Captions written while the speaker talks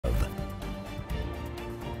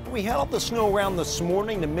We had all the snow around this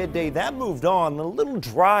morning to midday. That moved on. A little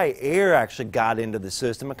dry air actually got into the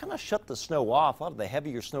system and kind of shut the snow off. A lot of the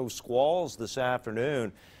heavier snow squalls this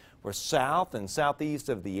afternoon were south and southeast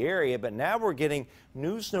of the area, but now we're getting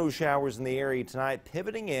new snow showers in the area tonight,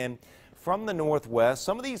 pivoting in from the northwest.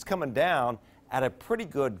 Some of these coming down at a pretty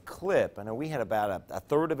good clip. I know we had about a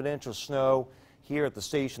third of an inch of snow here at the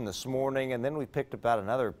station this morning, and then we picked about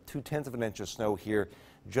another 2/10 of an inch of snow here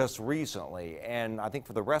just recently. And I think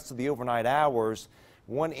for the rest of the overnight hours,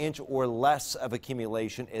 1 inch or less of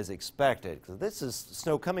accumulation is expected. So this is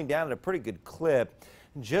snow coming down at a pretty good clip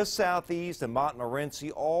just southeast of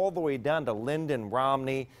Montmorency all the way down to Linden,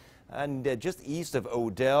 Romney, and just east of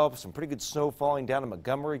Odell. Some pretty good snow falling down in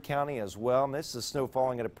Montgomery County as well. And this is snow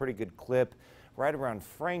falling at a pretty good clip right around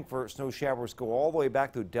Frankfort. Snow showers go all the way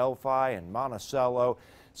back to Delphi and Monticello.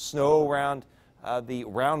 Snow around the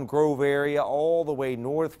Round Grove area all the way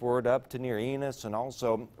northward up to near Enos, and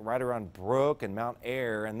also right around Brook and Mount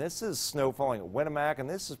Ayr. And this is snow falling at Winnemac, and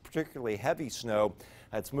this is particularly heavy snow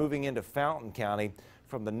that's moving into Fountain County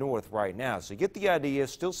from the north right now. So you get the idea.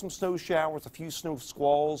 Still some snow showers, a few snow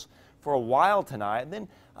squalls for a while tonight, and then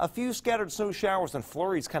a few scattered snow showers and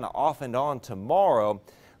flurries kind of off and on tomorrow.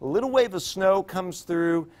 A little wave of snow comes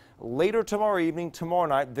through later tomorrow evening, tomorrow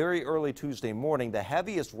night, very early Tuesday morning. The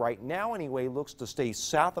heaviest right now anyway looks to stay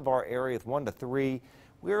south of our area with 1 to 3.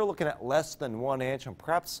 We're looking at less than 1 inch and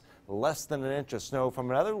perhaps less than an inch of snow from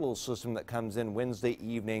another little system that comes in Tuesday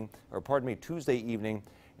evening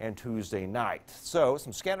and Tuesday night. So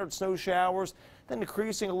some scattered snow showers, then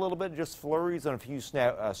decreasing a little bit, just flurries and a few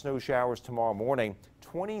snow showers tomorrow morning.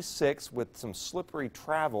 26 with some slippery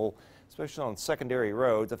travel, especially on secondary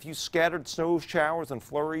roads. A few scattered snow showers and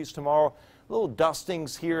flurries tomorrow. Little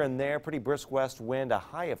dustings here and there, pretty brisk west wind, a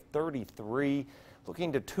high of 33.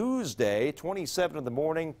 Looking to Tuesday, 27 in the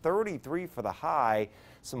morning, 33 for the high.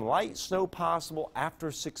 Some light snow possible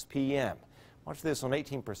after 6 p.m. Watch this on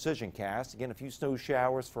 18 Precision Cast. Again, a few snow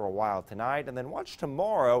showers for a while tonight. And then watch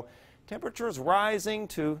tomorrow. Temperatures rising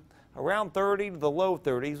to around 30 to the low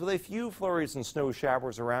 30s with a few flurries and snow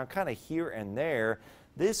showers around kind of here and there.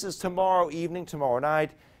 This is tomorrow evening, tomorrow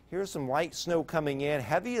night. Here's some light snow coming in,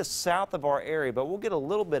 heaviest south of our area, but we'll get a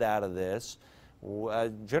little bit out of this.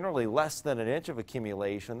 Generally less than an inch of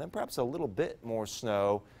accumulation, then perhaps a little bit more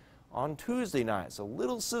snow on Tuesday night. So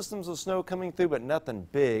little systems of snow coming through, but nothing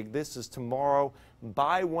big. This is tomorrow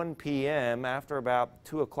by 1 p.m. after about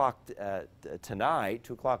 2 o'clock tonight,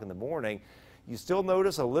 2 o'clock in the morning. You still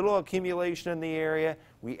notice a little accumulation in the area.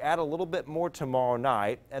 We add a little bit more tomorrow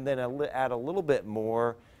night, and then add a little bit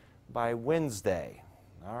more by Wednesday.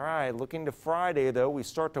 All right, looking to Friday, though, we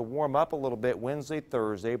start to warm up a little bit Wednesday,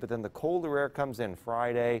 Thursday, but then the colder air comes in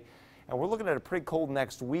Friday. And we're looking at a pretty cold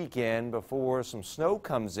next weekend before some snow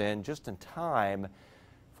comes in just in time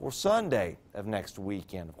for Sunday of next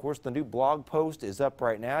weekend. Of course, the new blog post is up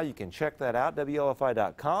right now. You can check that out,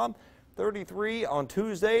 WLFI.com. 33 on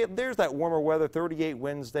Tuesday. There's that warmer weather, 38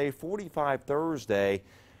 Wednesday, 45 Thursday.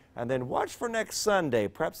 And then watch for next Sunday,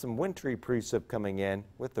 perhaps some wintry precip coming in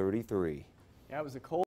with 33. Yeah, it was a cold